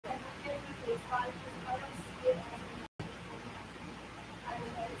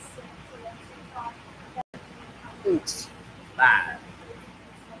Oops. Live.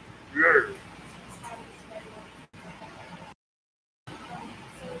 Yeah.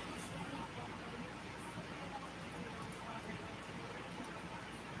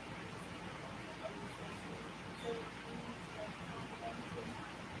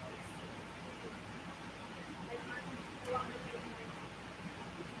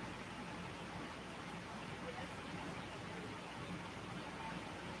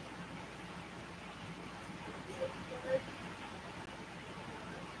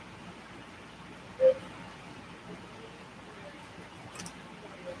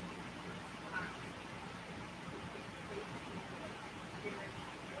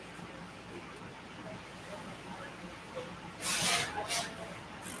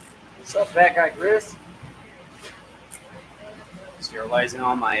 What's up, fat guy Chris? Sterilizing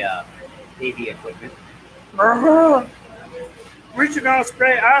all my AV equipment. We should gonna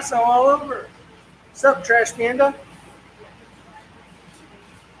spray ice all over. What's up, Trash Panda?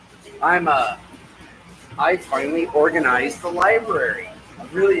 I finally organized the library. I'm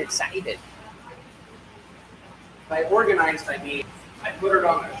really excited. By organized, I mean I put it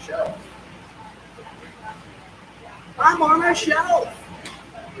on a shelf. I'm on a shelf.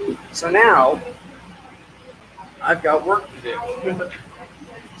 So now I've got work to do.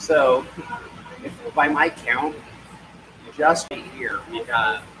 So by my count, just here we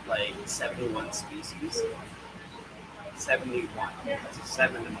got like 71 species. 71. That's a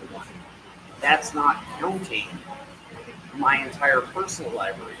 7 and a 1. That's not counting my entire personal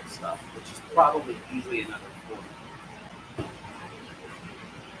library of stuff, which is probably easily another 40.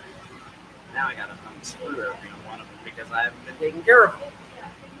 Now I gotta unscrew every one of them because I haven't been taking care of them.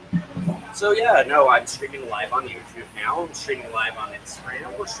 So yeah, no, I'm streaming live on YouTube now. I'm streaming live on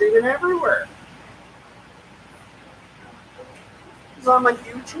Instagram. We're streaming everywhere. Because I'm a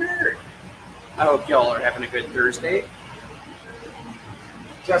huge nerd. I hope y'all are having a good Thursday.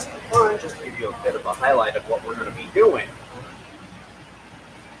 Just for fun, just to give you a bit of a highlight of what we're going to be doing.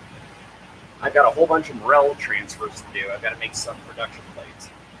 I've got a whole bunch of morel transfers to do. I've got to make some production plates.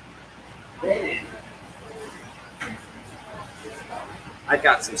 Then I've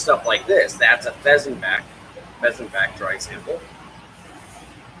got some stuff like this. That's a pheasant back dry sample.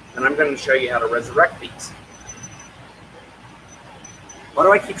 And I'm going to show you how to resurrect these. Why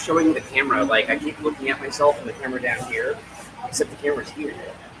do I keep showing the camera? Like, I keep looking at myself and the camera down here, except the camera's here.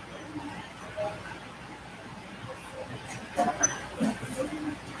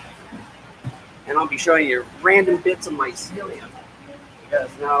 And I'll be showing you random bits of mycelium, because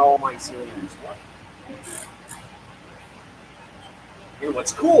not all mycelium is one. And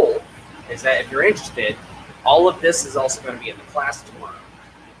what's cool is that if you're interested, all of this is also going to be in the class tomorrow.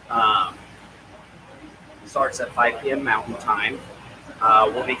 Starts at 5 p.m. Mountain Time.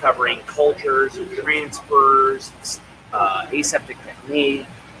 We'll be covering cultures, transfers, aseptic technique,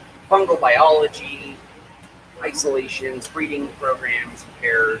 fungal biology, isolations, breeding programs,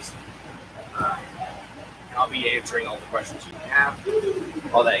 pairs. And I'll be answering all the questions you have,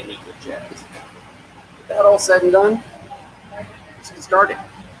 all that neat with jazz. With that all said and done, let's get started.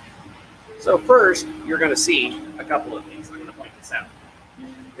 So first, you're going to see a couple of things. I'm going to point this out.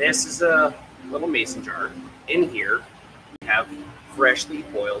 This is a little mason jar. In here, we have freshly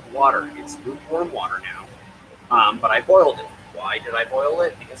boiled water. It's lukewarm water now, but I boiled it. Why did I boil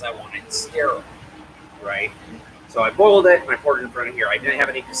it? Because I want it sterile, right? So I boiled it and I poured it in front of here. I didn't have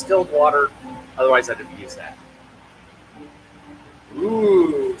any distilled water, otherwise I'd have used that.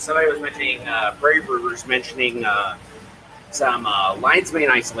 Ooh, somebody was mentioning, Prairie Brewers mentioning some lion's mane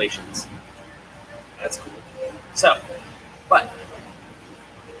isolations. That's cool. So, but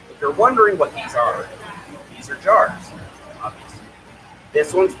if you're wondering what these are jars, obviously.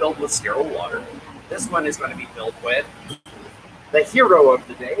 This one's filled with sterile water. This one is going to be filled with the hero of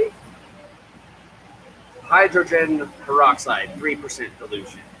the day, hydrogen peroxide, 3%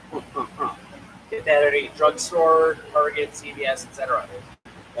 dilution. Get that at a drugstore, Target, CVS, etc.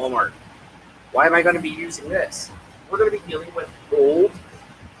 Walmart. Why am I going to be using this? We're going to be dealing with old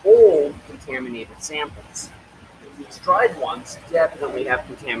contaminated samples. These dried ones definitely have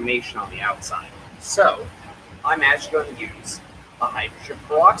contamination on the outside. So I'm actually going to use a hydrogen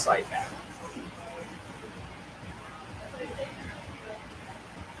peroxide bag.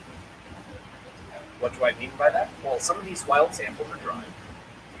 What do I mean by that? Well, some of these wild samples are dried.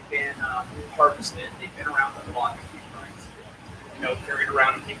 They've been harvested. They've been around the block a few times. You know, carried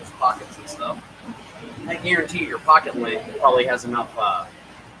around in people's pockets and stuff. I guarantee you, your pocket lid probably has enough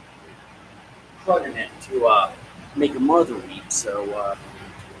plug in it to make a mother weep. So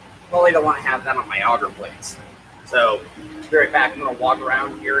Well, I don't want to have that on my auger plates. So, be right back. I'm going to walk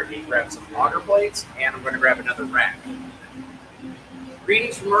around here and grab some auger plates, and I'm going to grab another rack.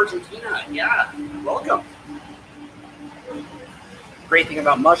 Greetings from Argentina. Yeah, welcome. Great thing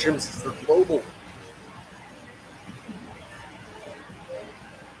about mushrooms is they're global.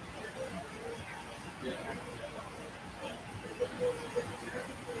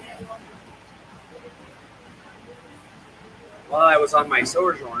 While I was on my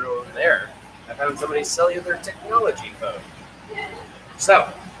sojourn over there, I found somebody's cellular technology phone.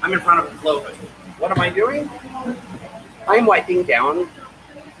 So, I'm in front of a flow hood. What am I doing? I'm wiping down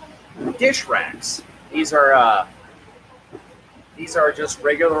dish racks. These are just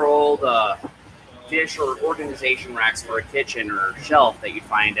regular old dish or organization racks for a kitchen or shelf that you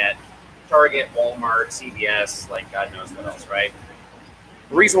find at Target, Walmart, CVS, like God knows what else, right?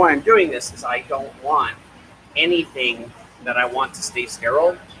 The reason why I'm doing this is I don't want anything that I want to stay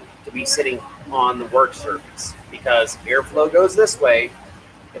sterile to be sitting on the work surface, because airflow goes this way.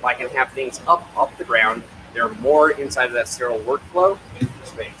 If I can have things up off the ground, they're more inside of that sterile workflow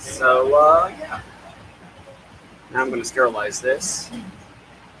space. So yeah. Now I'm going to sterilize this.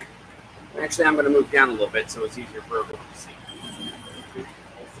 Actually, I'm going to move down a little bit so it's easier for everyone to see.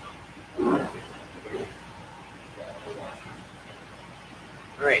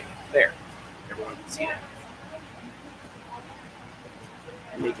 All right, there. Everyone can see that.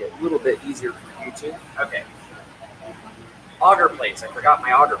 Make it a little bit easier for you too. Okay. Auger plates. I forgot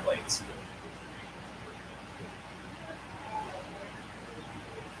my auger plates.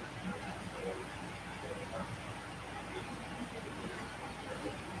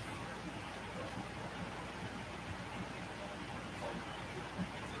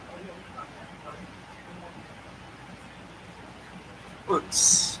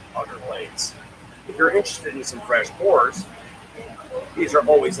 Auger plates. If you're interested in some fresh pours, these are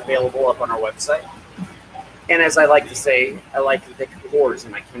always available up on our website. And as I like to say, I like to pick pours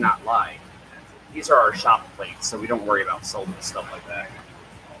and I cannot lie. These are our shop plates, so we don't worry about salt and stuff like that.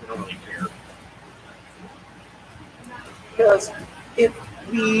 We don't really care. Because if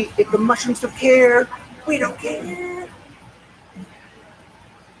the mushrooms don't care, we don't care.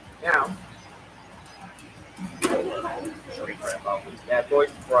 Now, should we grab off these bad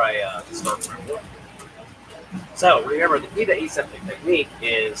boys before I start my work? So remember, the key to aseptic technique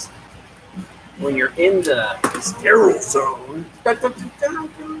is when you're in the sterile zone, like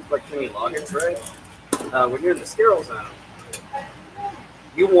Kenny Loggins, right? When you're in the sterile zone,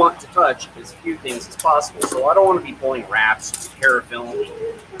 you want to touch as few things as possible. So I don't want to be pulling wraps, parafilm,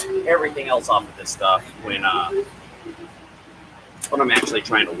 everything else off of this stuff when I'm actually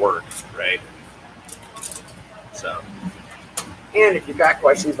trying to work, right? So, and if you've got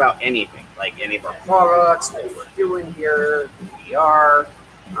questions about anything, like any of our products, what we're doing here, who we are,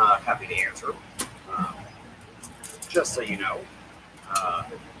 happy to answer. Just so you know,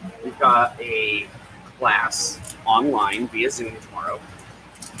 we've got a class online via Zoom tomorrow.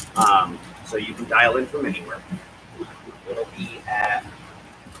 So you can dial in from anywhere.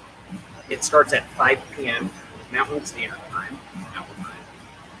 It starts at 5 p.m. Mountain Standard Time.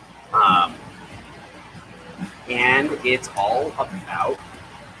 And it's all about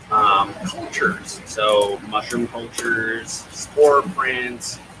cultures. So mushroom cultures, spore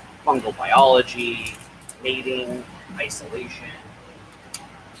prints, fungal biology, mating, isolation.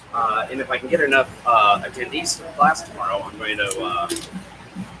 And if I can get enough attendees to the class tomorrow, I'm going to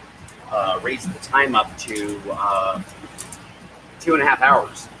raise the time up to 2.5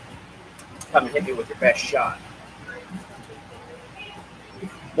 hours. Come and hit me with your best shot.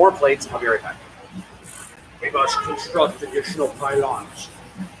 More plates, I'll be right back. We must construct additional pylons.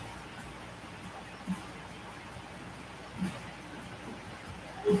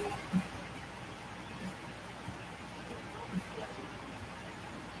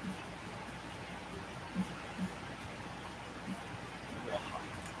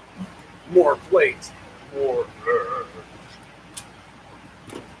 More plates, more.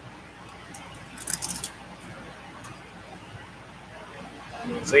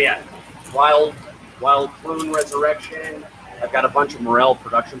 So yeah, wild clone resurrection. I've got a bunch of morel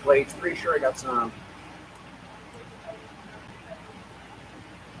production plates. Pretty sure I got some.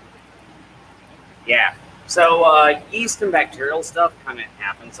 Yeah. So yeast and bacterial stuff kind of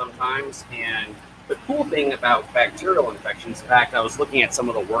happens sometimes, and the cool thing about bacterial infections, in fact, I was looking at some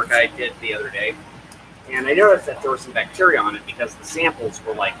of the work I did the other day, and I noticed that there was some bacteria on it because the samples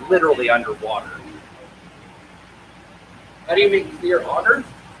were like literally underwater. How do you make clear agar?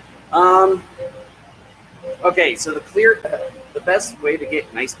 Okay, so the best way to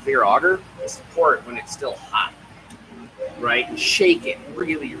get nice clear agar is to pour it when it's still hot. right? And shake it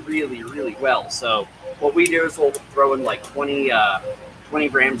really, really, really well. So what we do is we'll throw in like 20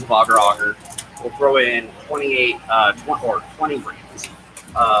 grams of agar-agar. We'll throw in 20 grams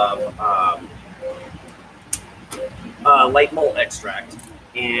of light malt extract,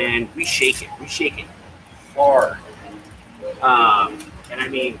 and we shake it. We shake it hard. And I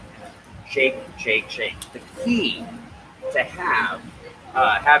mean, shake, shake, shake. The key to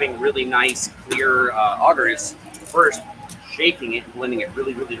having really nice, clear agar is first shaking it, blending it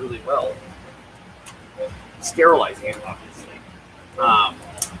really, really, really well, sterilizing it, obviously,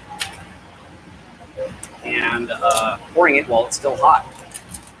 and pouring it while it's still hot,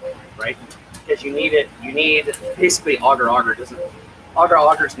 right? Because you need it. You need basically agar-agar.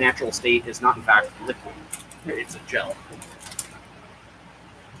 Agar-agar's natural state is not in fact liquid; it's a gel.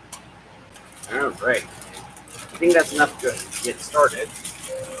 All right. I think that's enough to get started.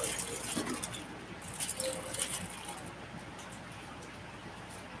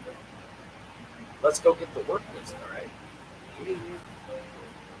 Let's go get the work list, all right?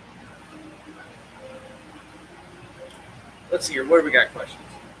 Let's see here. What do we got questions?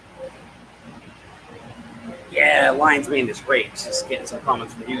 Yeah, Lion's Mane is great. Just getting some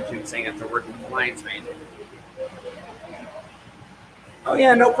comments from YouTube saying that they're working with Lion's Mane. Oh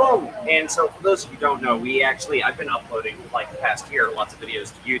yeah, no problem. And so for those of you who don't know, I've been uploading like the past year lots of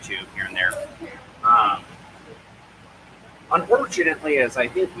videos to YouTube here and there. Unfortunately, as I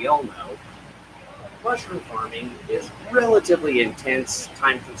think we all know, mushroom farming is relatively intense,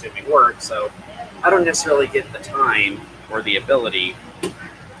 time-consuming work, so I don't necessarily get the time or the ability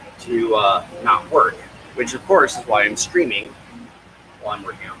to not work, which of course is why I'm streaming while I'm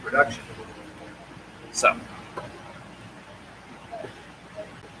working on production. So,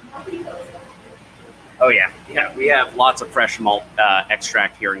 oh yeah, we have lots of fresh malt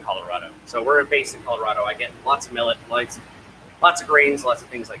extract here in Colorado. So we're based in Colorado. I get lots of millet, lots of grains, lots of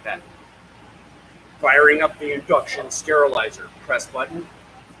things like that. Firing up the induction sterilizer. Press button.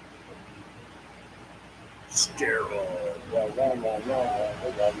 Sterile.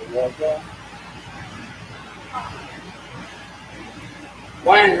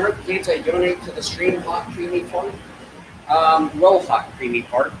 Why on earth can't I donate to the stream hot creamy fart? Well, hot creamy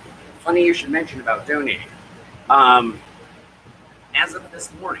fart. Funny you should mention about donating. As of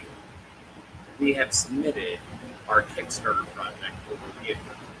this morning, we have submitted our Kickstarter project for review.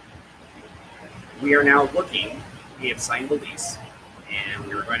 We are now looking, we have signed the lease, and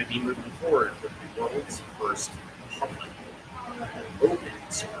we are going to be moving forward with the world's first public, open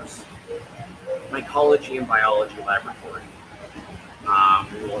source mycology and biology laboratory.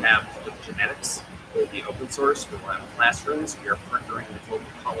 We will have public genetics, it will be open source, we will have classrooms, we are partnering with local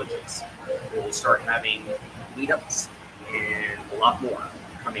colleges. We will start having meetups and a lot more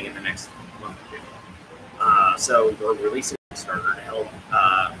coming in the next month or two. So we're releasing a Kickstarter to help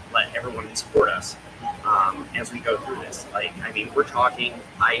let everyone support us as we go through this. Like, I mean, we're talking,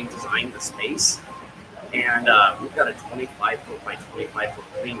 I designed the space, and we've got a 25-foot by 25-foot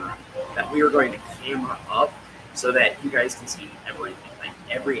clean room that we are going to camera up so that you guys can see everything, like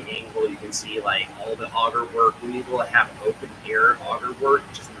every angle. You can see like all the auger work. We will have open air auger work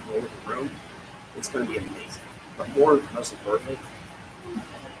just in the middle of the room. It's going to be amazing. But most importantly,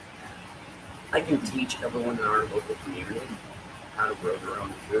 I can teach everyone in our local community how to grow their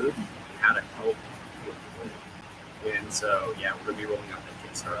own food and how to help with food. And so, yeah, we're going to be rolling out that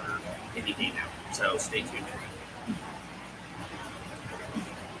Kickstarter any day now. So stay tuned.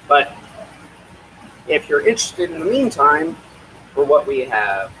 But if you're interested in the meantime for what we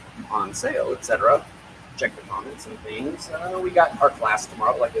have on sale, etc., check the comments and things. We got our class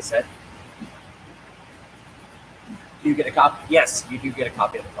tomorrow, like I said. Do you get a copy? Yes, you do get a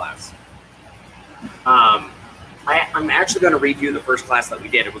copy of the class. I'm actually going to review the first class that we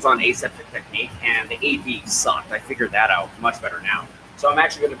did. It was on aseptic technique, and the AV sucked. I figured that out much better now. So I'm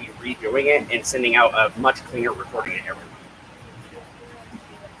actually going to be reviewing it and sending out a much cleaner recording to everyone.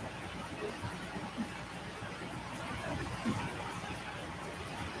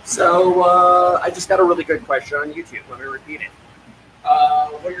 So I just got a really good question on YouTube. Let me repeat it.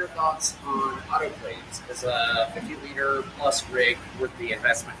 What are your thoughts on autoclaves as a 50-liter plus rig worth the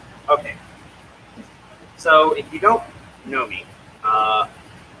investment? Okay. So if you don't know me,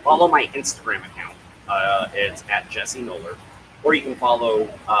 follow my Instagram account. It's at Jesse Noller. Or you can follow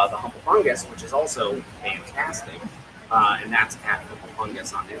the Humble Fungus, which is also fantastic. And that's at Humble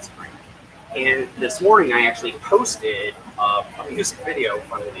Fungus on Instagram. And this morning I actually posted a music video,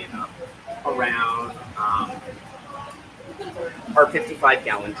 funnily enough, around our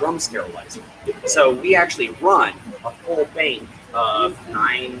 55-gallon drum sterilizer. So we actually run a full bank of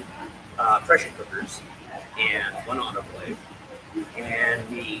 9 pressure cookers and one autoclave. And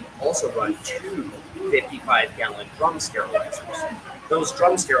we also run two 55-gallon drum sterilizers. Those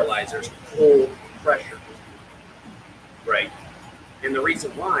drum sterilizers hold pressure, right? And the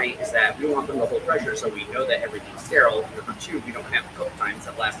reason why is that we want them to hold pressure so we know that everything's sterile. Number two, we don't have cook times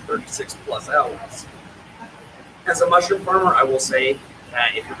that last 36 plus hours. As a mushroom farmer, I will say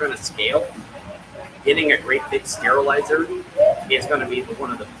that if you're going to scale, getting a great big sterilizer is going to be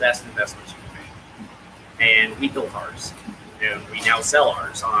one of the best investments you can make. And we built ours. And we now sell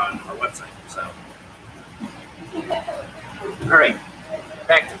ours on our website. So, all right,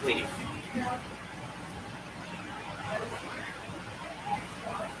 back to cleaning.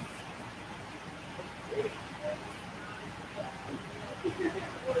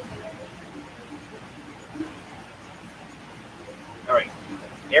 All right,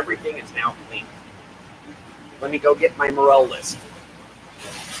 everything is now clean. Let me go get my morel list.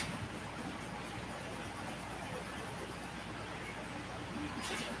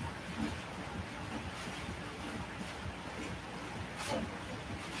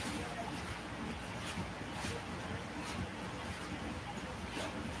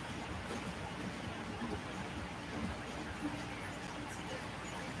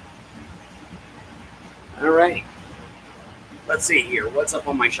 All right. Let's see here. What's up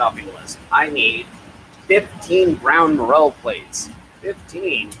on my shopping list? I need 15 brown morel plates.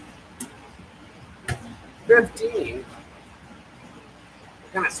 15. 15.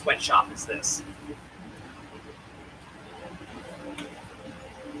 What kind of sweatshop is this?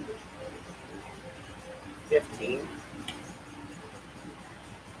 $15.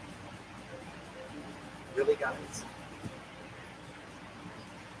 Really, guys?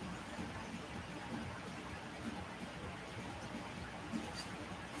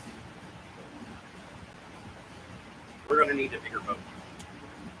 We're going to need a bigger boat.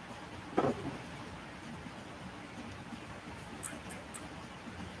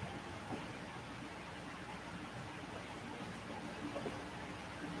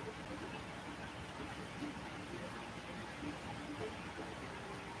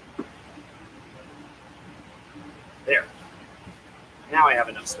 There. Now I have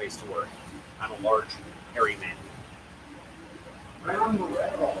enough space to work. I'm a large, hairy man. Brown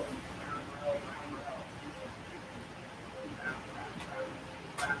morel.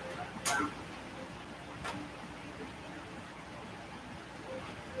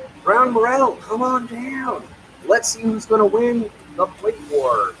 Brown morel, come on down. Let's see who's going to win the plate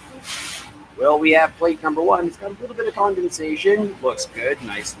war. Well, we have plate number one. It's got a little bit of condensation. Looks good,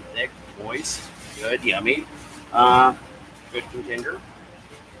 nice and thick, moist, good, yummy. Good contender.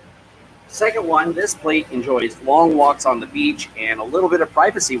 Second one, this plate enjoys long walks on the beach and a little bit of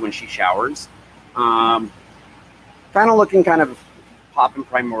privacy when she showers. Kind of looking kind of popping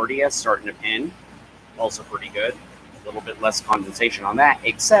primordia, starting to pin. Also pretty good. A little bit less condensation on that,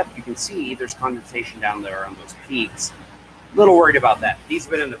 except you can see there's condensation down there on those peaks. A little worried about that. These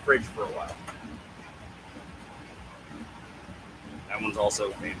have been in the fridge for a while. That one's also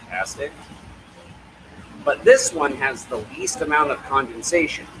fantastic. But this one has the least amount of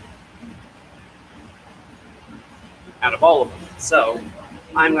condensation out of all of them. So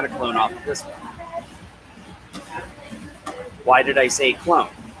I'm going to clone off of this one. Why did I say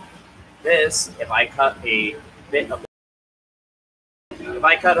clone? This, if I cut a bit of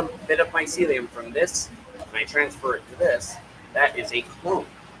mycelium from this and I transfer it to this, that is a clone,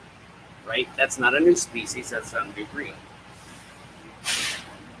 right? That's not a new species, that's not a new breed.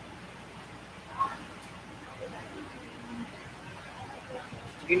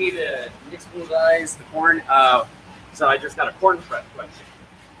 You need to nixtamalize the corn. So I just got a corn prep question.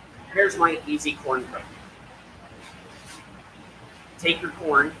 Here's my easy corn prep. Take your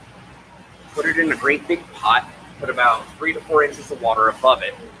corn, put it in a great big pot, put about 3 to 4 inches of water above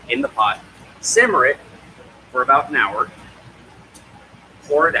it in the pot, simmer it for about an hour,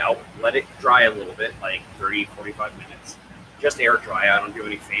 pour it out, let it dry a little bit, like 30, 45 minutes. Just air dry, I don't do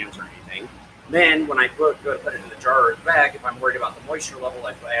any fans or anything. Then when I go to put it in the jar or the bag, if I'm worried about the moisture level,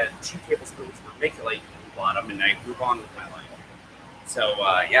 I add 2 tablespoons of vermiculite to the bottom and I move on with my life. So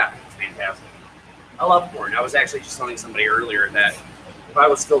yeah, it's fantastic. I love corn. I was actually just telling somebody earlier that if I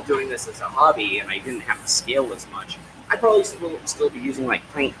was still doing this as a hobby and I didn't have to scale as much, I'd probably still be using like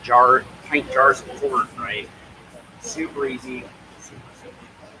pint jars of corn, right? Super easy, super simple.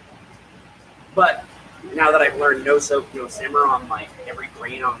 But now that I've learned no soak, no simmer on like every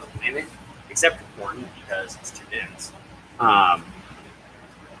grain on the planet, except for corn because it's too dense, I'd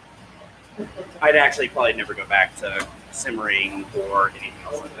actually probably never go back to simmering or anything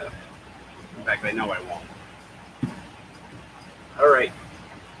else like that. In fact, I know I won't. All right,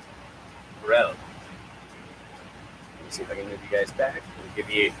 morel. see if I can move you guys back and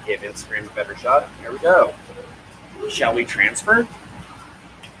give Instagram a better shot. There we go. Shall we transfer?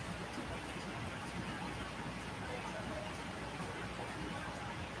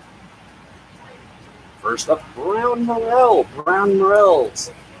 First up, brown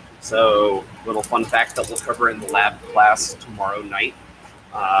morels. So, little fun fact that we'll cover in the lab class tomorrow night.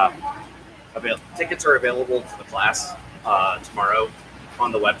 Tickets are available to the class tomorrow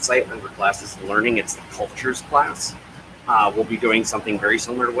on the website under classes and learning. It's the cultures class. We'll be doing something very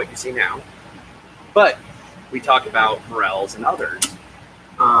similar to what you see now, but we talk about morels and others.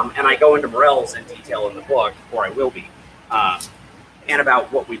 And I go into morels in detail in the book, or I will be, and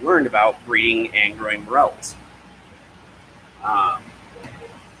about what we learned about breeding and growing morels.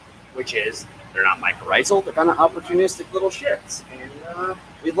 Which is, they're not mycorrhizal, they're kind of opportunistic little shits. And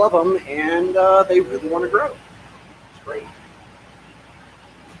we love them, and they really want to grow. It's great.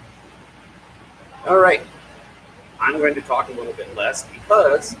 All right. I'm going to talk a little bit less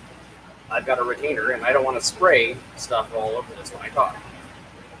because I've got a retainer and I don't want to spray stuff all over this when I talk.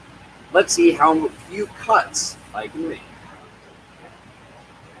 Let's see how few cuts I can make.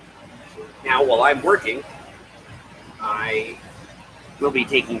 Now, while I'm working, I will be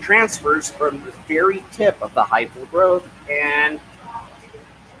taking transfers from the very tip of the hyphal growth. And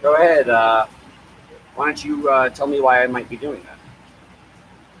go ahead, why don't you tell me why I might be doing that?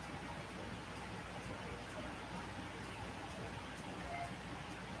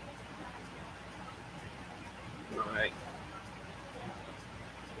 All right.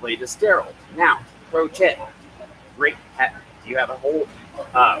 Blade is sterile. Now, pro tip. Great. Do you have a whole?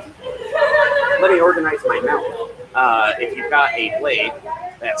 Let me organize my mouth. If you've got a blade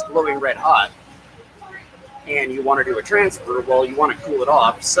that's glowing red hot and you want to do a transfer, well, you want to cool it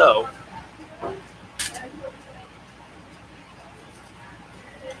off. So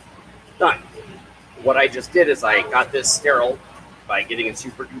done. What I just did is I got this sterile by getting it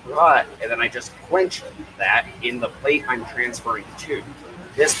super duper hot, and then I just quenched that in the plate I'm transferring to.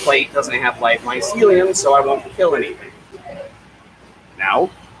 This plate doesn't have live mycelium, so I won't kill anything. Now,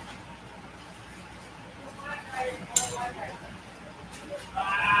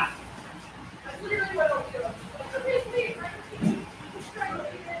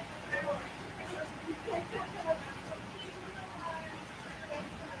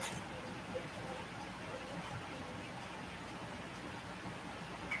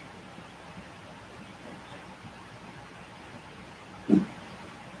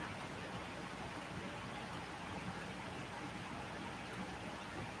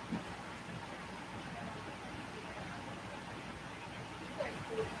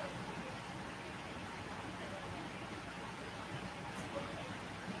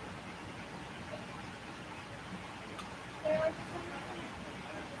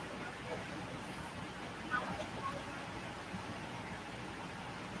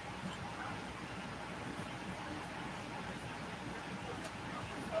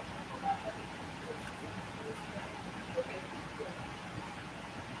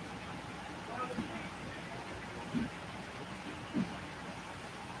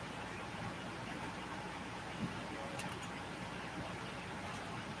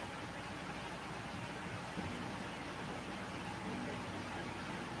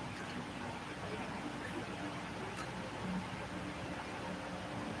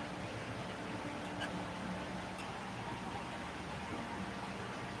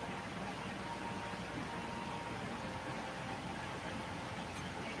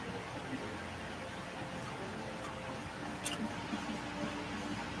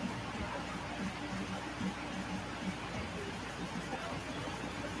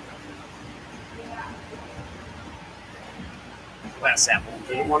 last sample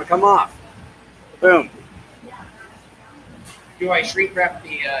didn't want to come off. Boom. Do I shrink wrap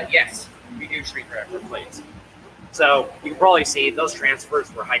the, yes, we do shrink wrap the plates. So you can probably see those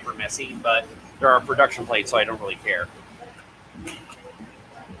transfers were hyper messy, but there are production plates, so I don't really care.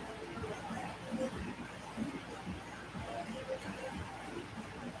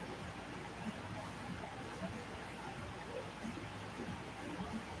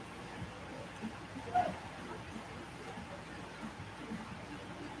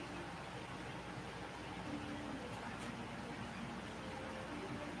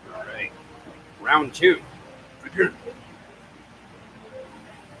 Round two.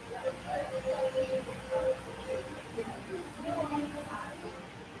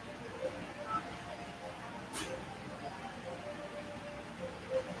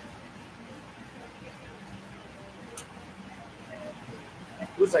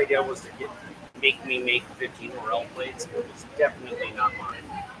 Whose idea was to make me make 15 morel plates? It was definitely not mine.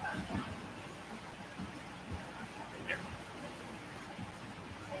 There.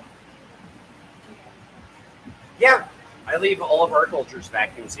 Yeah, I leave all of our cultures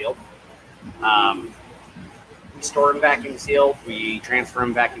vacuum sealed. We store them vacuum sealed. We transfer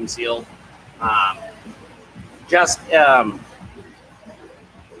them vacuum sealed. Um, just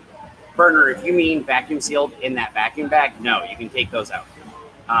Burner, if you mean vacuum sealed in that vacuum bag, no, you can take those out.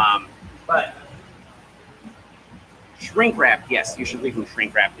 But shrink wrapped, yes, you should leave them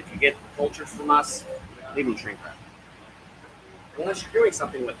shrink wrapped. If you get cultures from us, leave them shrink wrapped. Unless you're doing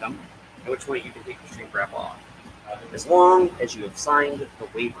something with them, at which point you can take the shrink wrap off. As long as you have signed the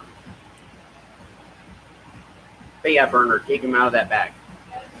waiver. But yeah, Burner, take them out of that bag.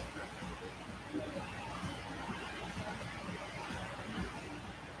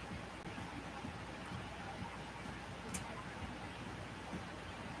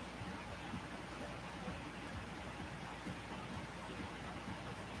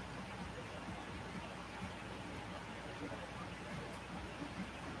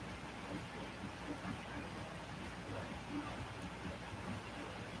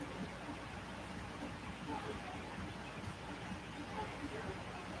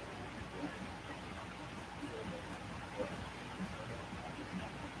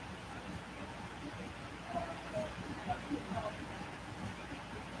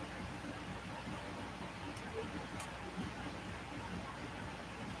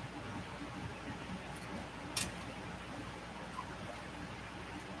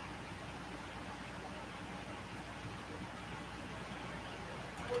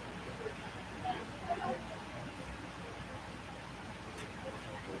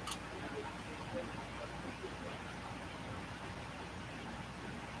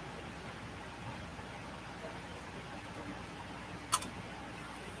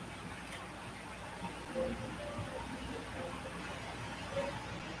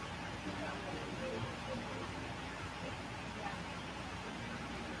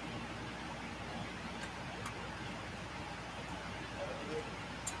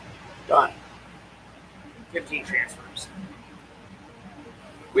 Done. 15 transfers.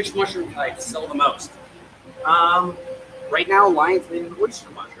 Which mushroom types sell the most? Right now, lion's mane and oyster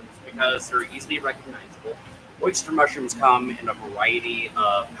mushrooms because they're easily recognizable. Oyster mushrooms come in a variety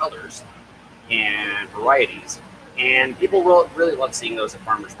of colors and varieties, and people really love seeing those at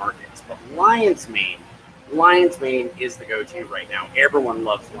farmers markets. But lion's mane is the go-to right now. Everyone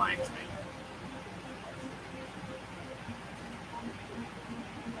loves lion's mane.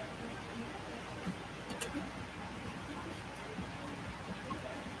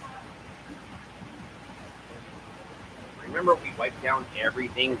 Remember, we wipe down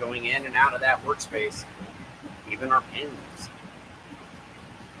everything going in and out of that workspace, even our pens.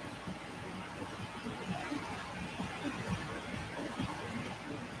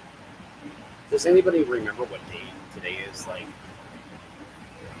 Does anybody remember what day today is? Like,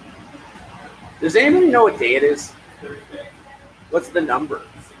 does anybody know what day it is? Thursday. What's the number?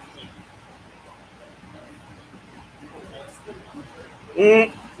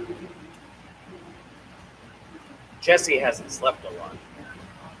 Jesse hasn't slept a lot.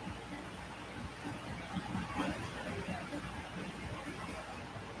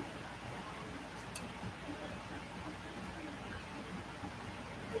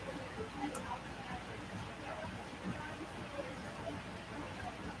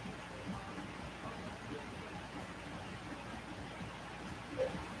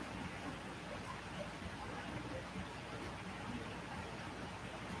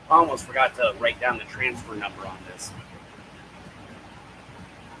 I almost forgot to write down the transfer number on this.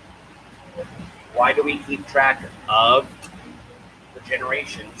 Why do we keep track of the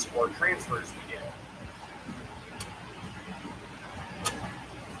generations or transfers we get?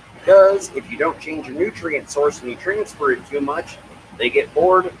 Because if you don't change your nutrient source and you transfer it too much, they get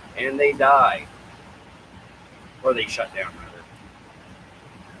bored and they die. Or they shut down, rather.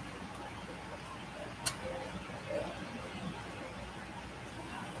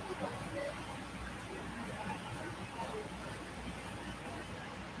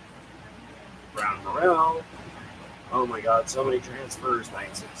 Brown Morel. Oh my god, so many transfers.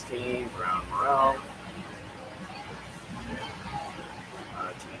 916, Brown Morel.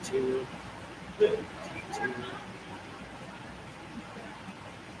 T2. T2.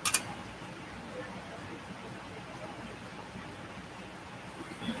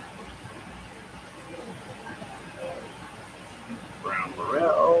 Brown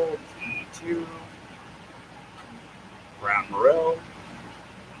Morel. T2. Brown Morel.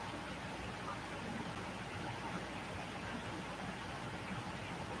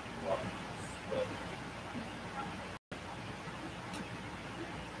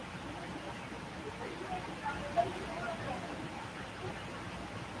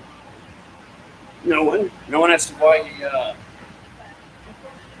 No one. No one has to buy.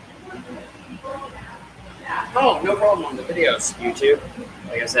 Oh, no problem on the videos. YouTube.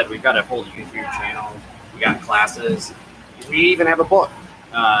 Like I said, we've got a full YouTube channel. We got classes. We even have a book.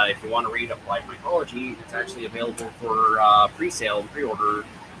 If you want to read Applied Mycology, it's actually available for pre-sale and pre-order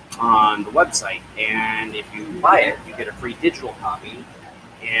on the website. And if you buy it, you get a free digital copy.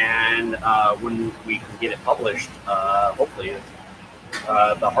 And when we can get it published, hopefully,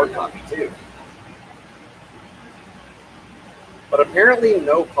 the hard copy too. But apparently,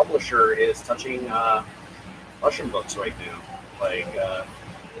 no publisher is touching mushroom books right now. Like,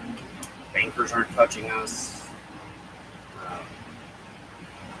 bankers aren't touching us.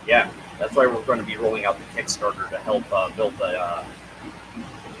 Yeah, that's why we're going to be rolling out the Kickstarter to help build the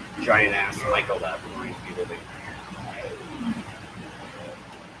giant ass myco lab we're going to be building.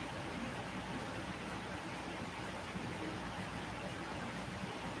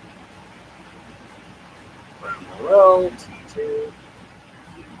 Brown Morel, T2.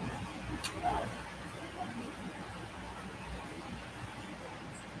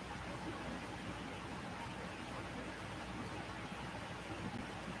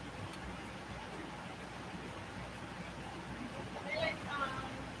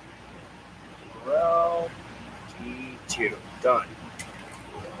 T2. Done.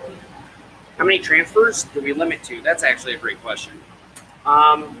 How many transfers do we limit to? That's actually a great question.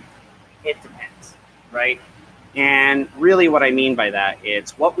 It depends, right? And really what I mean by that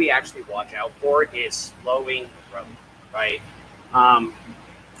is what we actually watch out for is slowing growth, right?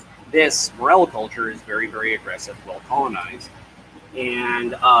 This morel culture is very, very aggressive, well colonized.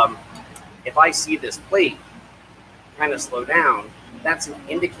 And if I see this plate kind of slow down, that's an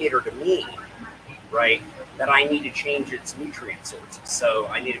indicator to me, right, that I need to change its nutrient sources. So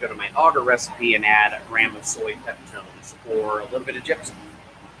I need to go to my auger recipe and add a gram of soy peptones or a little bit of gypsum.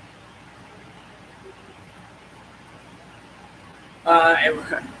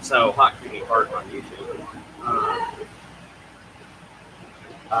 So Hot Creamy Heart on YouTube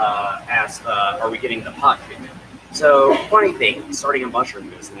asked, are we getting the pot treatment? So funny thing, starting a mushroom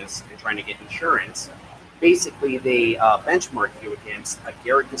business and trying to get insurance, basically they benchmark you against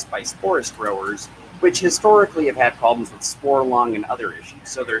agaricus bisporus growers, which historically have had problems with spore lung and other issues.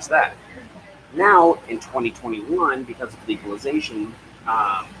 So there's that. Now in 2021, because of legalization,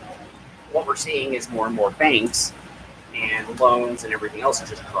 what we're seeing is more and more banks and loans and everything else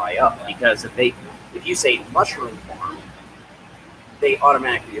just dry up, because if you say mushroom farm, they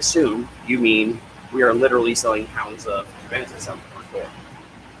automatically assume you mean we are literally selling pounds of Juventus out the front door.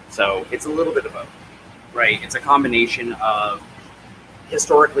 So it's a little bit of both, right? It's a combination of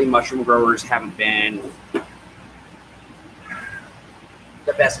historically mushroom growers haven't been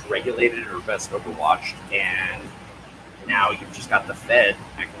the best regulated or best overwatched, and now you've just got the Fed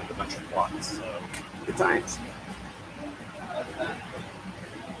acting like a bunch of blocks. So good times.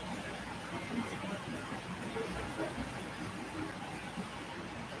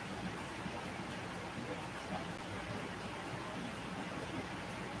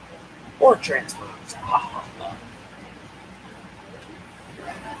 Or transfers.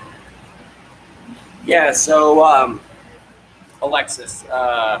 Yeah, so Alexis,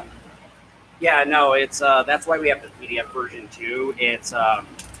 yeah, no, it's that's why we have the PDF version too. It's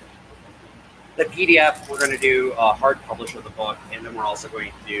the PDF. We're going to do a hard publish of the book, and then we're also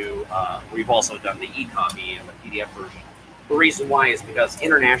going to do. We've also done the e-copy and the PDF version. The reason why is because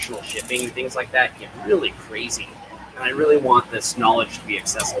international shipping and things like that get really crazy, and I really want this knowledge to be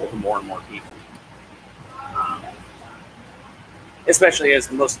accessible to more and more people. Especially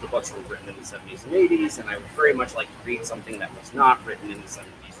as most of the books were written in the 70s and 80s, and I would very much like to read something that was not written in the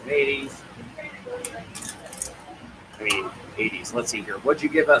 70s and 80s. I mean, 80s. Let's see here. What'd you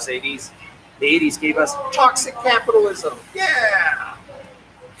give us, 80s? The 80s gave us toxic capitalism. Yeah!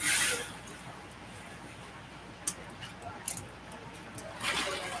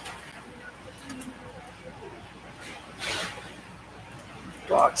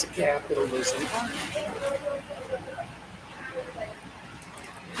 Toxic capitalism.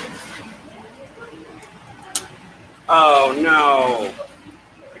 Oh no,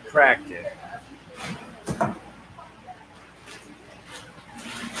 I cracked it.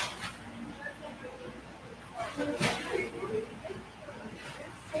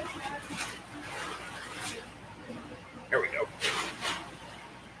 There we go.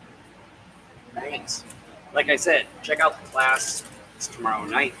 Thanks. Like I said, check out the class. It's tomorrow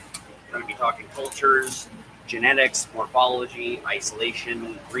night. We're going to be talking cultures, genetics, morphology,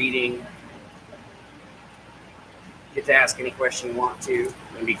 isolation, breeding. Get to ask any question you want to.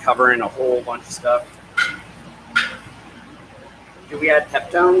 We're going to be covering a whole bunch of stuff. Do we add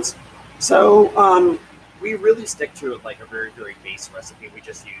peptones? So we really stick to it like a very, very base recipe. We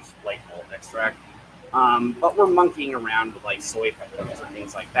just use light malt extract. But we're monkeying around with like soy peptides or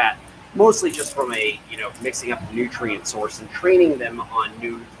things like that, mostly just from a, mixing up the nutrient source and training them on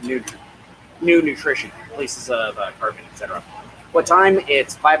new nutrition, places of carbon, etc. What time?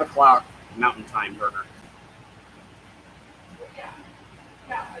 It's 5 o'clock Mountain Time, burger.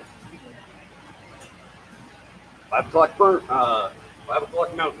 Five o'clock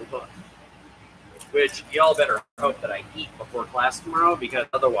Mountain Time. Which y'all better hope that I eat before class tomorrow, because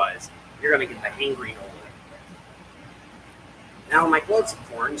otherwise you're gonna get the hangry hole. Now my gloves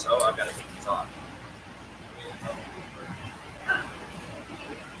are torn, so I've got to take these off.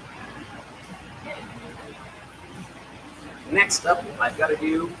 Next up, I've got to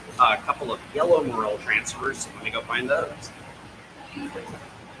do a couple of yellow morel transfers. So let me go find those.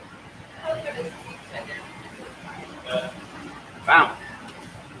 Found.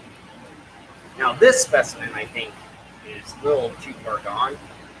 Now this specimen, I think, is a little too far gone.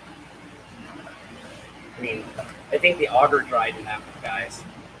 I mean, I think the auger dried in that one, guys.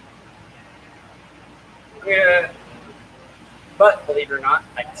 Yeah. But believe it or not,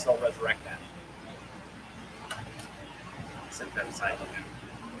 I can still resurrect that. Set that aside for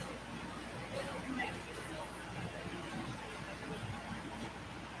now.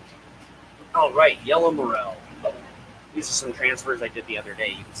 All right, yellow morel. These are some transfers I did the other day.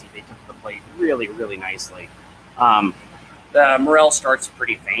 You can see they took the plate really, really nicely. The morel starts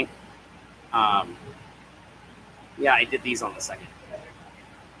pretty faint. Yeah, I did these on the second.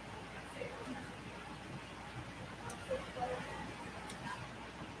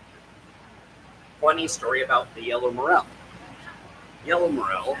 Funny story about the yellow morel. Yellow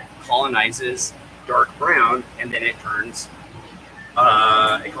morel colonizes dark brown, and then it turns,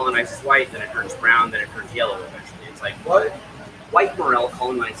 it colonizes white, then it turns brown, then it turns yellow eventually. It's like, what? White morel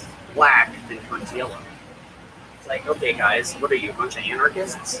colonizes black, then turns yellow. It's like, okay, guys, what are you, a bunch of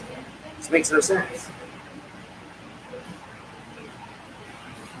anarchists? This makes no sense.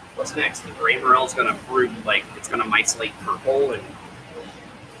 What's next? The gray morel is going to fruit, like, it's going to mycelate purple, and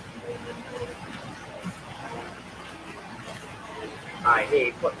I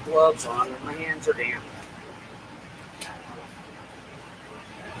hate putting gloves on when my hands are damp.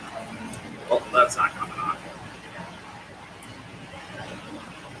 Well, that's not coming on.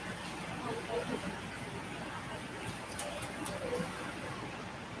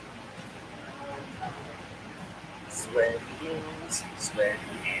 Sweaty hands, sweaty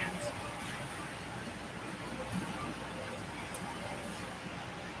hands.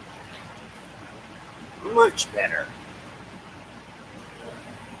 Much better.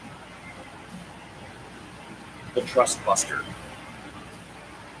 The Trust Buster.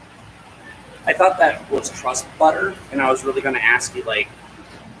 I thought that was trust butter, and I was really going to ask you, like,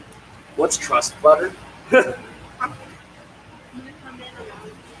 what's trust butter?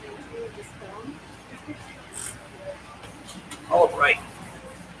 All right.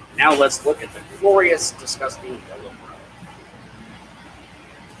 Now let's look at the glorious, disgusting yellow morel.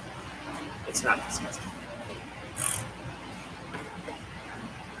 It's not disgusting.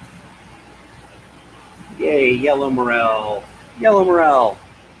 Yay, yellow morel. Yellow morel.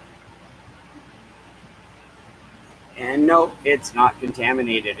 And no, it's not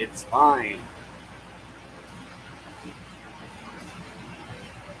contaminated. It's fine.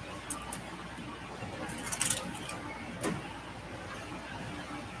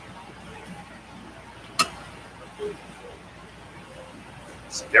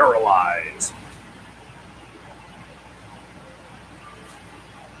 Sterilize.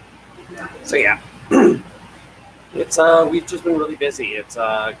 So yeah, it's we've just been really busy. It's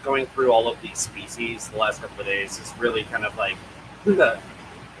going through all of these species the last couple of days. It's really kind of like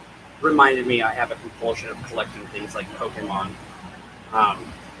reminded me I have a compulsion of collecting things like Pokemon.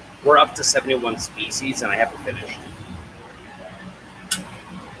 We're up to 71 species, and I haven't finished.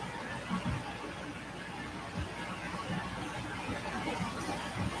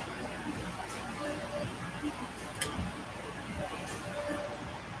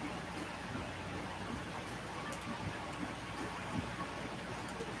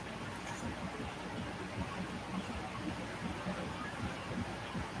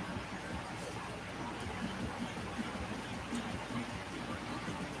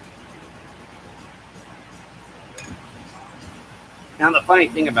 Now, the funny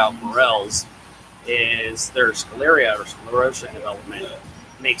thing about morels is their scleria or sclerotia development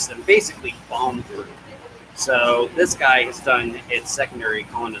makes them basically bomb-proof. So this guy has done its secondary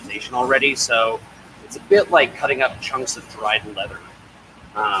colonization already, so it's a bit like cutting up chunks of dried leather.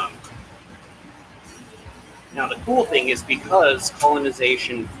 Now, the cool thing is because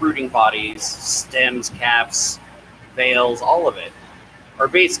colonization, fruiting bodies, stems, caps, veils, all of it, are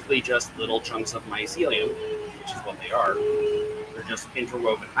basically just little chunks of mycelium, which is what they are. They're just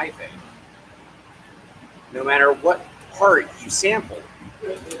interwoven hyphae. No matter what part you sample,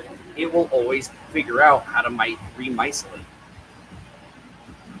 it will always figure out how to remycelate.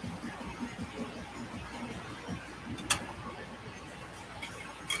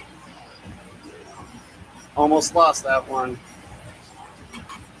 Almost lost that one.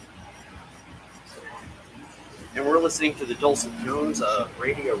 And we're listening to the dulcet tones of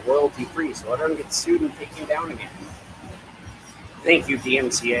radio royalty free, so I don't get sued and taken down again. Thank you,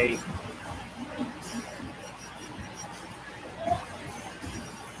 DMCA.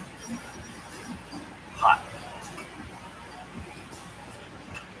 Hot.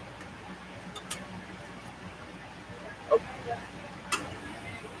 Oh.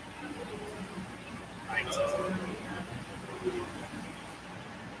 Right.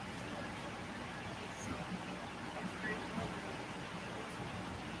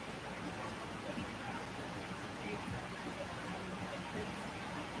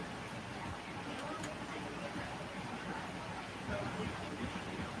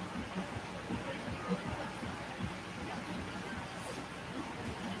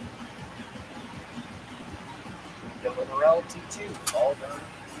 T2, all done.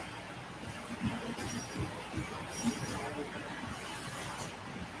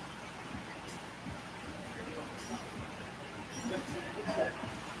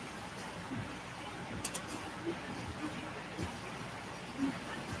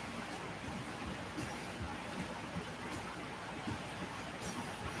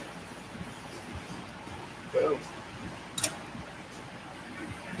 Boom.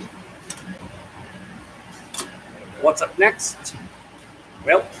 What's up next?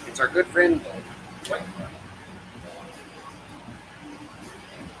 Well, it's our good friend.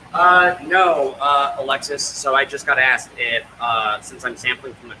 No, Alexis. So I just got asked if, since I'm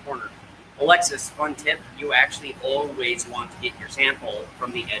sampling from the corner, Alexis, fun tip, you actually always want to get your sample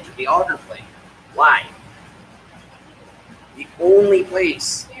from the edge of the auger plate. Why? The only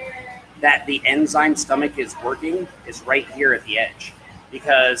place that the enzyme stomach is working is right here at the edge,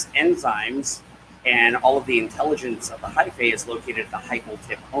 because enzymes and all of the intelligence of the hyphae is located at the hyphal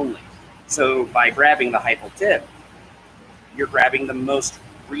tip only. So by grabbing the hyphal tip, you're grabbing the most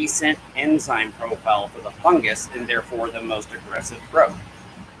recent enzyme profile for the fungus and therefore the most aggressive growth.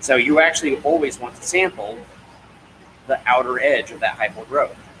 So you actually always want to sample the outer edge of that hyphal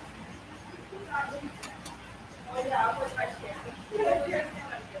growth.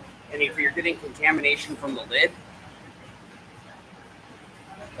 And if you're getting contamination from the lid,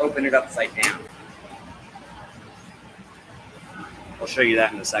 open it upside down. I'll show you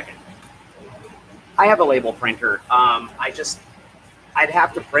that in a second. I have a label printer. I'd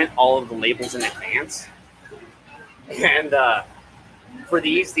have to print all of the labels in advance. And for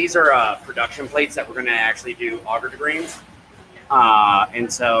these are production plates that we're going to actually do auger to grains.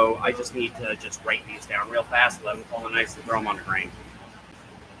 And so I just need to just write these down real fast, let them colonize, and throw them on the grain.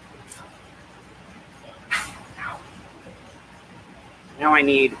 Now I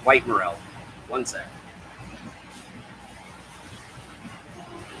need white morel. One sec.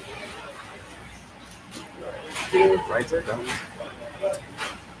 Right there, go.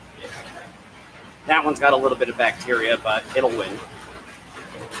 That one's got a little bit of bacteria, but it'll win.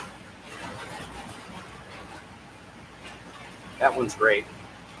 That one's great.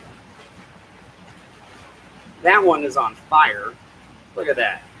 That one is on fire. Look at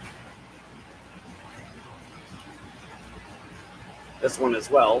that. This one as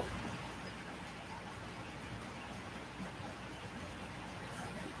well.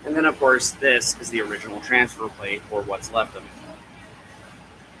 And then, of course, this is the original transfer plate, or what's left of it.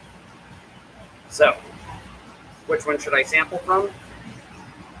 So, which one should I sample from?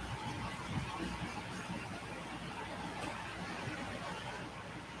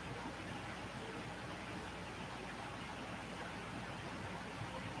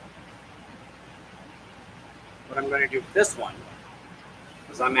 What I'm going to do with this one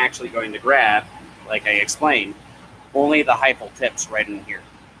is I'm actually going to grab, like I explained, only the hyphal tips right in here.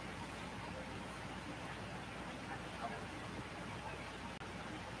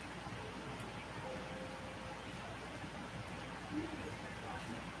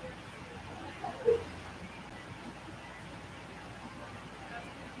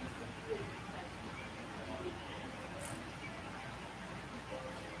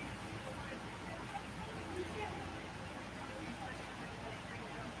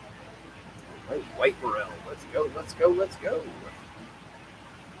 White morel. Let's go, let's go, let's go.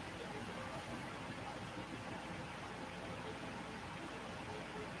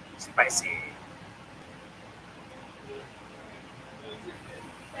 Spicy.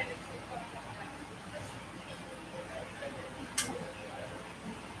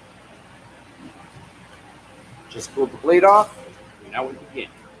 Just pull the blade off. Now we begin.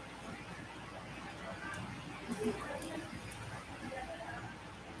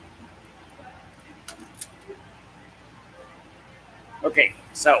 Okay,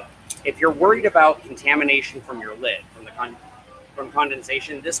 so if you're worried about contamination from your lid, from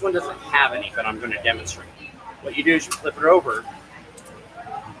condensation, this one doesn't have any, but I'm going to demonstrate. What you do is you flip it over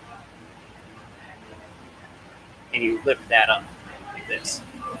and you lift that up like this.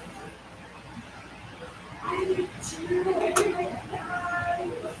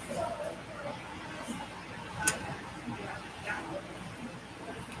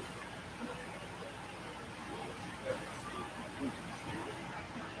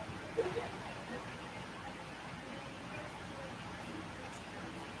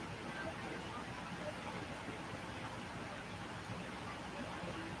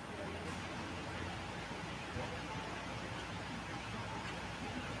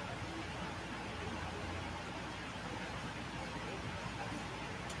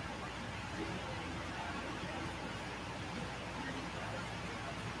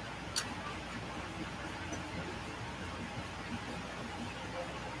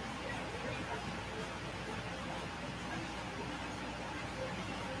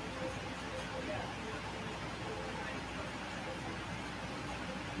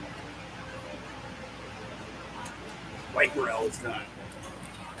 White grill is done.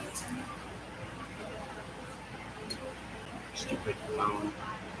 Stupid phone.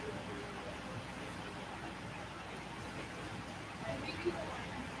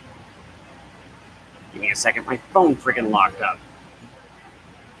 Give me a second, my phone freaking locked up.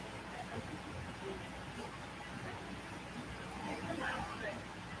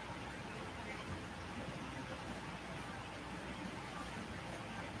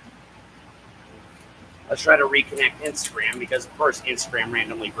 Let's try to reconnect Instagram because, of course, Instagram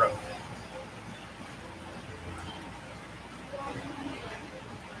randomly broke.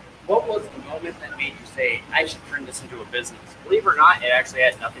 What was the moment that made you say, I should turn this into a business? Believe it or not, it actually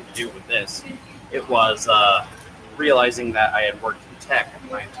had nothing to do with this. It was realizing that I had worked in tech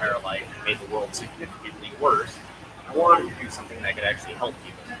my entire life and made the world significantly worse. I wanted to do something that could actually help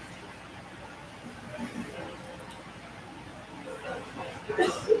people.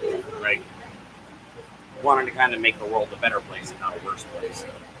 Right? Wanted to kind of make the world a better place and not a worse place.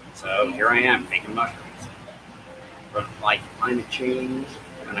 So here I am making mushrooms. But like climate change,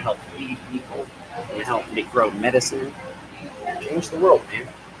 I'm going to help feed people, I'm going to help grow medicine, change the world, man.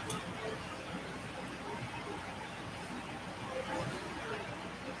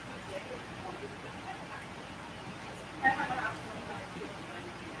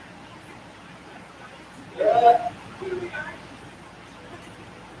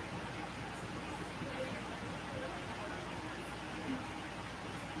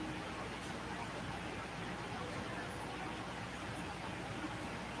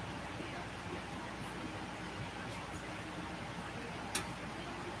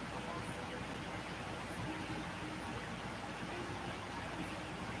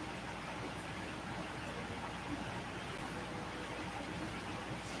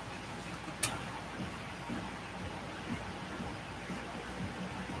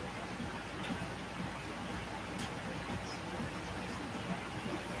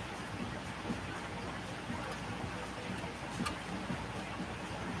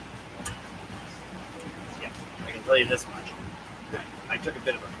 Tell you this much. I took a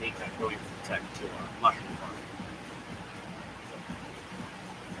bit of a pay cut going from tech to mushroom farming.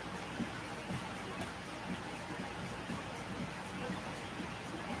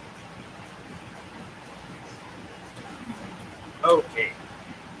 Okay.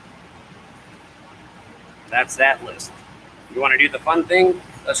 That's that list. You want to do the fun thing?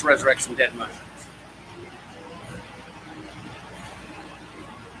 Let's resurrect some dead mushrooms.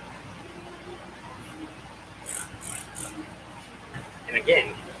 And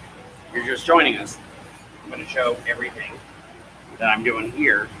again, you're just joining us. I'm going to show everything that I'm doing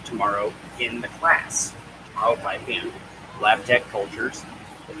here tomorrow in the class. Tomorrow at 5 p.m. Lab Tech Cultures.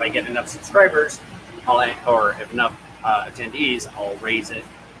 If I get enough subscribers, or if enough attendees, I'll raise it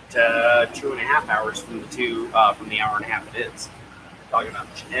to 2.5 hours from the hour and a half it is. Talking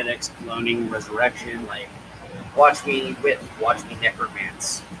about genetics, cloning, resurrection, like watch me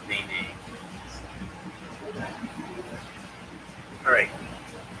necromance, nay. All right,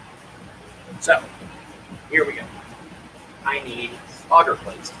 so here we go. I need auger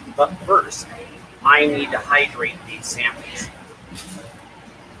plates, but first I need to hydrate these samples.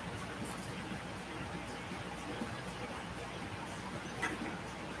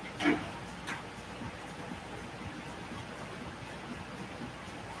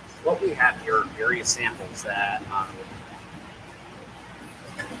 what we have here are various samples that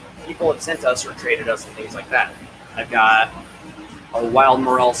people have sent us or traded us and things like that. I've got a wild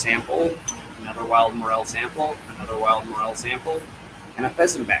morel sample, another wild morel sample, another wild morel sample, and a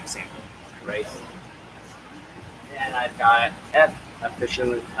pheasantback sample, right? And I've got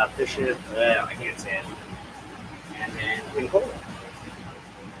efficient, I can't say it, and then Mycology,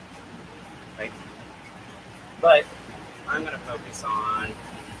 right? But I'm going to focus on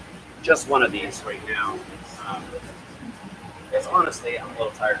just one of these right now. Because honestly, I'm a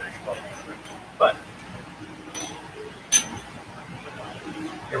little tired and I should probably drink. But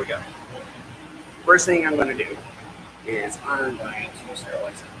here we go. First thing I'm going to do is I'm going to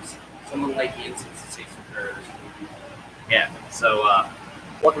sterilize these. Someone like the inconsistency occurs. Yeah, so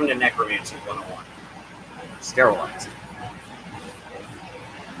welcome to Necromancy 101. Sterilize.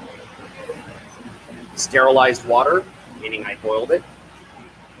 Sterilized water, meaning I boiled it.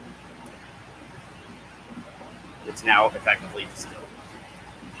 It's now effectively distilled.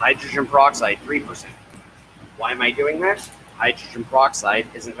 Hydrogen peroxide, 3%. Why am I doing that? Hydrogen peroxide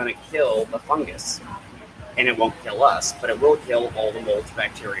isn't going to kill the fungus, and it won't kill us, but it will kill all the molds,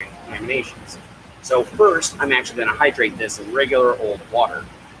 bacteria, and contaminations. So first, I'm actually going to hydrate this in regular old water.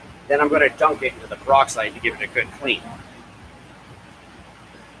 Then I'm going to dunk it into the peroxide to give it a good clean.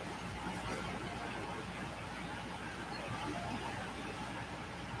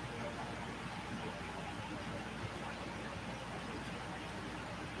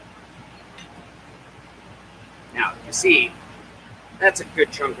 Now, you see, that's a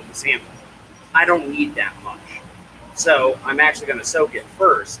good chunk of the sample. I don't need that much. So I'm actually going to soak it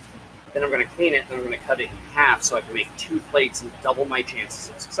first, then I'm going to clean it, then I'm going to cut it in half so I can make 2 plates and double my chances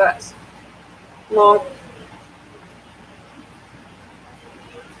of success. Well,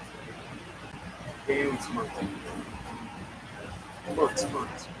 damn smart.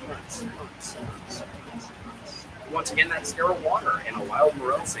 Once again, that's sterile water and a wild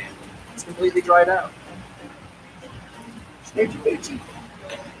morel sample. It's completely dried out. Let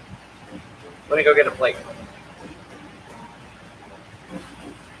me go get a plate.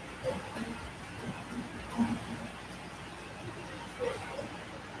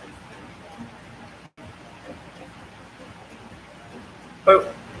 Boom.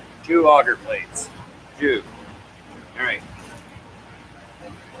 2 auger plates. 2. All right.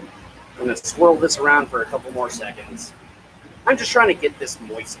 I'm going to swirl this around for a couple more seconds. I'm just trying to get this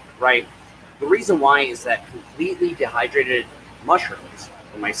moistened, right? The reason why is that completely dehydrated mushrooms,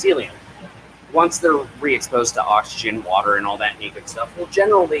 or mycelium, once they're re-exposed to oxygen, water, and all that neat good stuff, will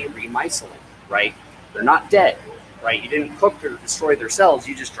generally re-mycelate, right? They're not dead, right? You didn't cook or destroy their cells,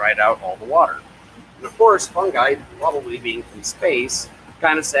 you just dried out all the water. And of course, fungi, probably being from space,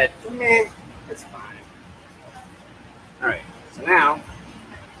 kind of said, meh, it's fine. All right, so now,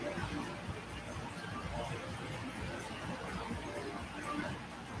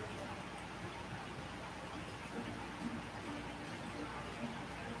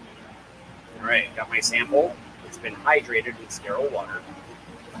 all right, got my sample. It's been hydrated in sterile water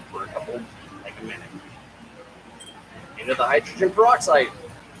for like a minute. Into the hydrogen peroxide.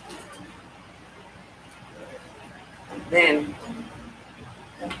 Then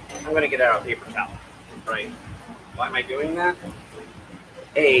I'm going to get out a paper towel, right? Why am I doing that?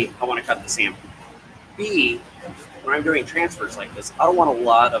 A, I want to cut the sample. B, when I'm doing transfers like this, I don't want a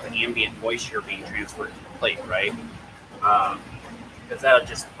lot of ambient moisture being transferred to the plate, right? Because that'll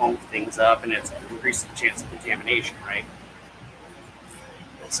just foam things up and it's increases the chance of contamination, right?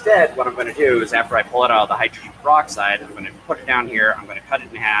 Instead, what I'm going to do is after I pull it out of the hydrogen peroxide, I'm going to put it down here, I'm going to cut it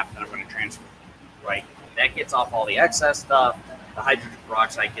in half, and I'm going to transfer it, right? That gets off all the excess stuff. The hydrogen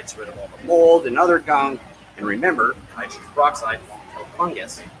peroxide gets rid of all the mold and other gunk. And remember, hydrogen peroxide won't kill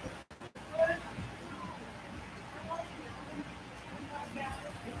fungus.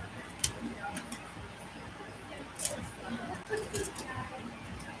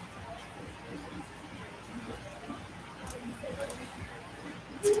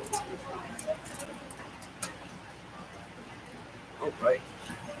 All right.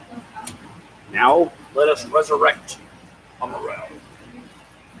 Now let us resurrect a morel.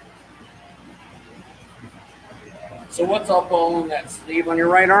 So what's up on that sleeve on your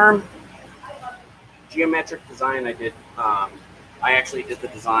right arm? Geometric design I did. I actually did the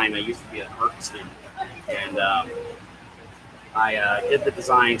design. I used to be an art student. And I did the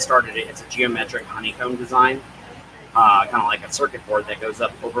design, started it. It's a geometric honeycomb design. Kind of like a circuit board that goes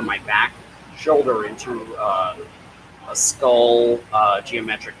up over my back shoulder into a skull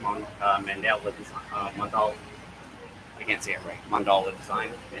geometric mandala design. Mandala. I can't say it right. Mandala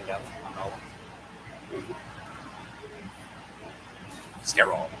design. Mandala.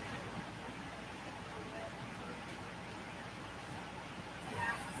 Sterile.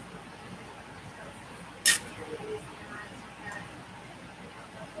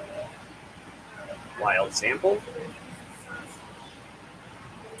 wild sample.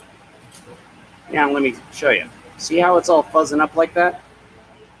 Now let me show you. See how it's all fuzzing up like that?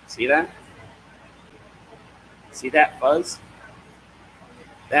 See that? See that fuzz?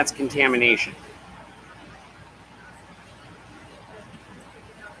 That's contamination.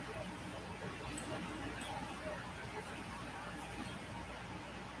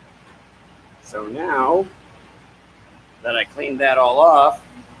 So now that I cleaned that all off,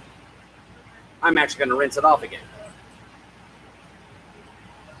 I'm actually going to rinse it off again.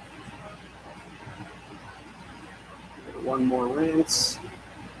 One more rinse.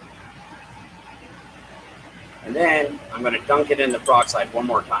 And then I'm going to dunk it in the peroxide one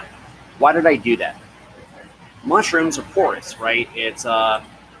more time. Why did I do that? Mushrooms are porous, right? It's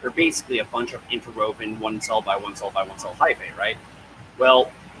they're basically a bunch of interwoven one cell by one cell by one cell hyphae, right?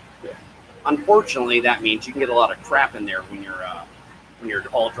 Well, unfortunately, that means you can get a lot of crap in there when you're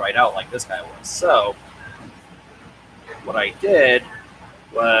all dried out like this guy was. So what I did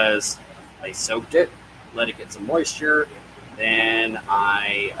was I soaked it, let it get some moisture, then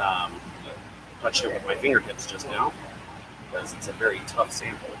I touched it with my fingertips just now because it's a very tough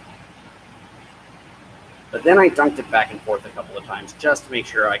sample. But then I dunked it back and forth a couple of times just to make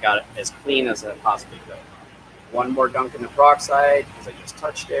sure I got it as clean as I possibly could. One more dunk in the peroxide because I just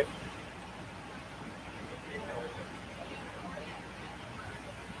touched it.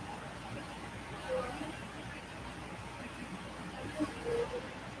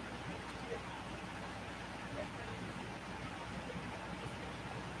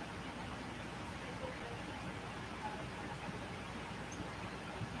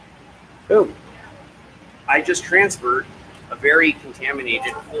 Boom. I just transferred a very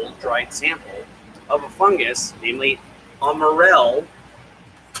contaminated cold dried sample of a fungus, namely a morel,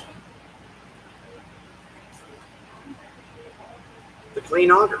 the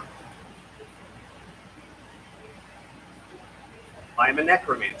clean auger. I'm a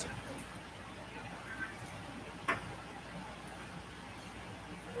necromancer.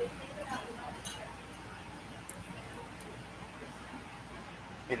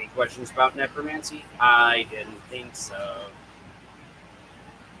 Any questions about necromancy? I didn't think so.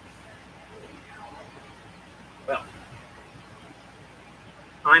 Well,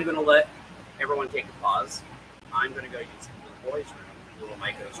 I'm going to let everyone take a pause. I'm going to go use the little boy's room, the little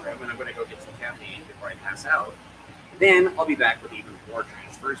myco's room, and I'm going to go get some caffeine before I pass out. Then I'll be back with even more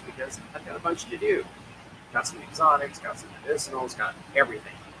transfers because I've got a bunch to do. Got some exotics, got some medicinals, got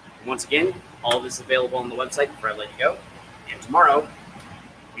everything. And once again, all of this is available on the website before I let you go. And tomorrow,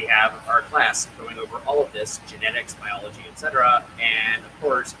 we have our class going over all of this, genetics, biology, etc. And of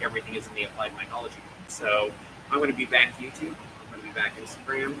course, everything is in the applied mycology. So I'm going to be back YouTube. I'm going to be back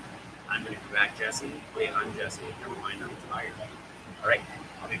Instagram. I'm going to be back Jesse. Wait, I'm Jesse. Never mind, I'm tired. All right,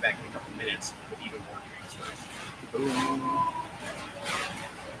 I'll be back in a couple minutes with even more transfers. Boom.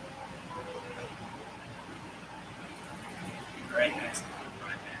 All right, guys.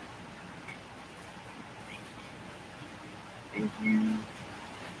 Thank you.